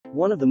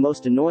One of the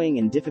most annoying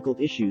and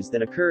difficult issues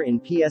that occur in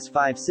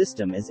PS5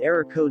 system is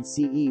error code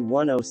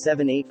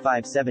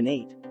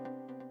CE-107857-8.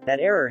 That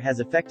error has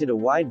affected a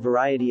wide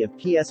variety of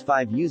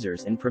PS5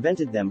 users and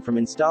prevented them from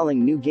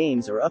installing new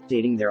games or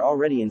updating their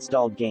already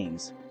installed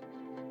games.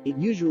 It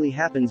usually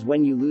happens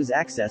when you lose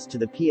access to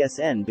the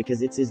PSN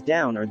because it is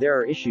down or there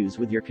are issues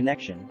with your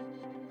connection.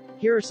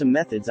 Here are some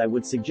methods I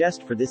would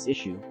suggest for this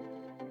issue.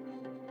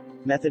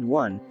 Method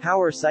 1.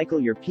 Power cycle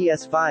your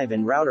PS5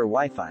 and router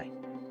Wi-Fi.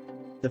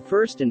 The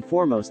first and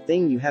foremost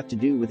thing you have to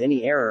do with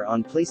any error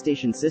on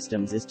PlayStation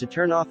systems is to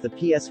turn off the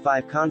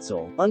PS5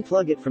 console,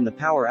 unplug it from the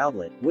power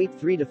outlet, wait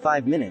 3 to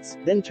 5 minutes,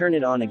 then turn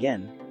it on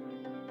again.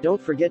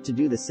 Don't forget to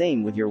do the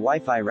same with your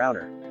Wi-Fi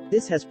router.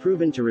 This has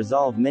proven to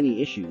resolve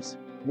many issues.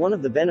 One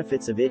of the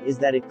benefits of it is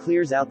that it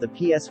clears out the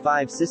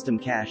PS5 system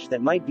cache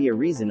that might be a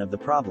reason of the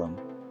problem.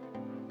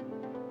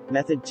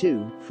 Method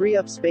 2. Free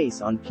up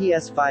space on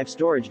PS5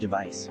 storage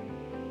device.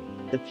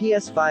 The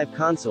PS5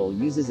 console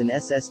uses an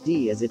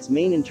SSD as its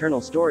main internal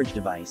storage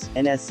device,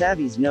 and as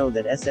savvies know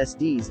that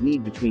SSDs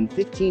need between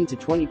 15 to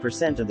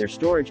 20% of their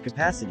storage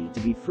capacity to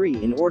be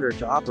free in order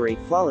to operate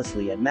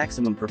flawlessly at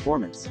maximum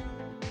performance.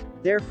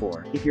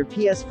 Therefore, if your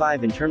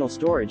PS5 internal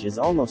storage is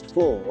almost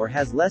full or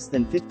has less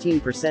than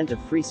 15%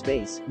 of free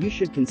space, you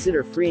should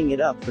consider freeing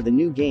it up for the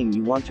new game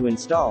you want to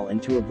install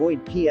and to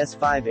avoid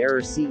PS5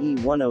 error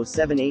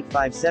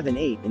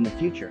CE-107857-8 in the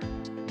future.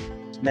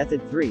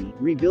 Method 3.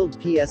 Rebuild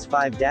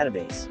PS5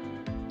 database.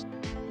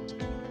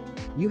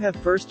 You have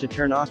first to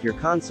turn off your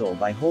console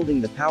by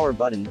holding the power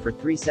button for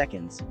 3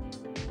 seconds.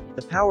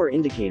 The power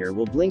indicator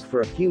will blink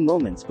for a few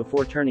moments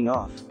before turning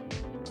off.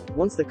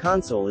 Once the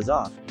console is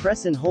off,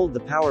 press and hold the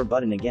power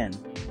button again.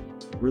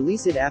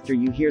 Release it after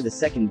you hear the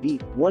second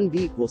beep. One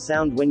beep will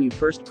sound when you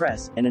first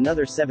press, and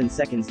another 7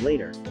 seconds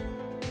later.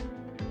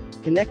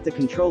 Connect the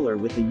controller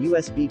with the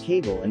USB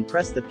cable and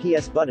press the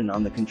PS button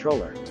on the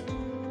controller.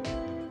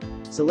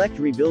 Select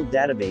Rebuild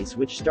Database,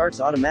 which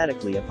starts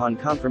automatically upon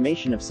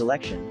confirmation of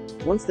selection.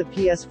 Once the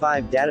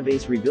PS5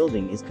 database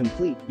rebuilding is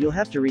complete, you'll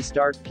have to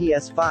restart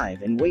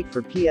PS5 and wait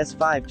for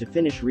PS5 to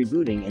finish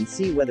rebooting and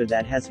see whether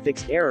that has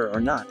fixed error or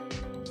not.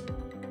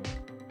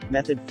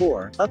 Method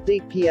 4.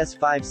 Update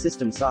PS5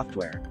 system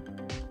software.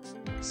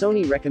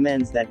 Sony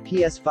recommends that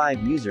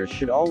PS5 users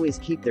should always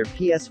keep their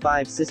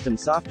PS5 system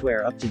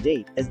software up to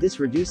date, as this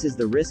reduces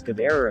the risk of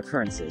error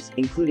occurrences,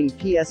 including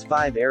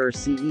PS5 error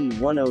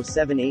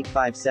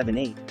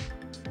CE-107857-8.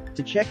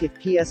 To check if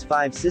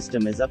PS5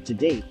 system is up to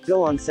date,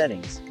 go on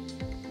Settings.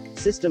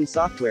 System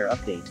Software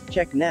Update.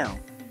 Check now.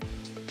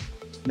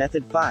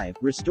 Method 5.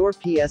 Restore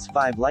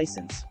PS5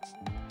 license.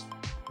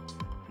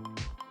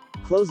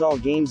 Close all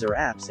games or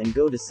apps and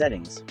go to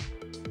Settings.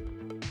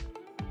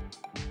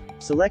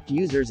 Select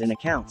Users and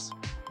Accounts.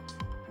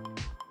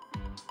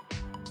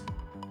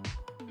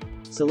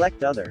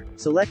 Select Other.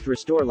 Select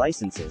Restore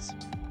Licenses.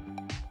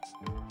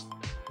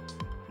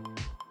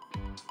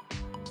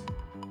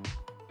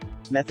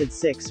 Method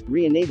 6.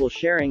 Re-enable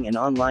sharing and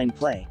online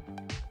play.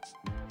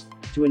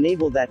 To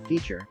enable that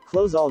feature,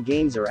 close all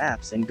games or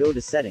apps and go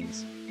to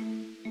Settings.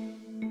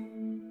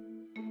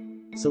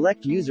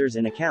 Select Users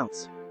and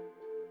Accounts.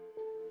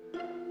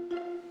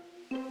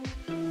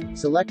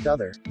 Select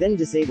Other, then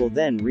disable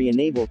then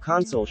re-enable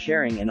console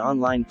sharing and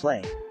online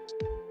play.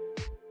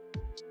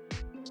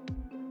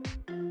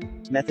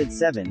 Method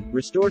 7.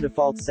 Restore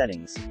default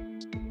settings.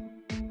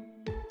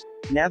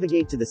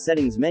 Navigate to the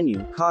Settings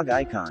menu, cog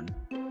icon.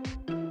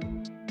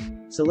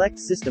 Select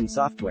System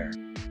Software.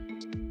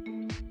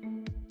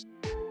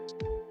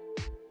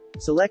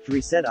 Select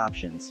Reset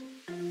Options.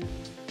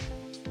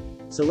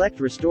 Select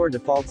Restore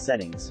Default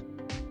Settings.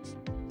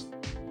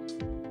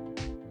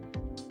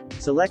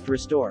 Select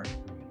Restore.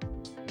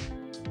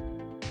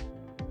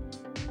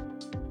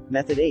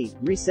 Method 8.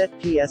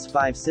 Reset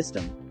PS5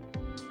 system.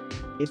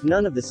 If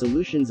none of the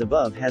solutions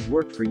above has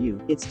worked for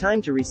you, it's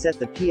time to reset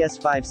the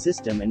PS5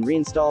 system and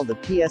reinstall the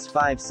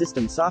PS5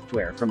 system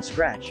software from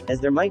scratch,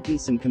 as there might be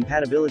some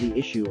compatibility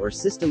issue or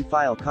system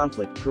file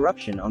conflict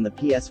corruption on the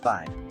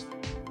PS5.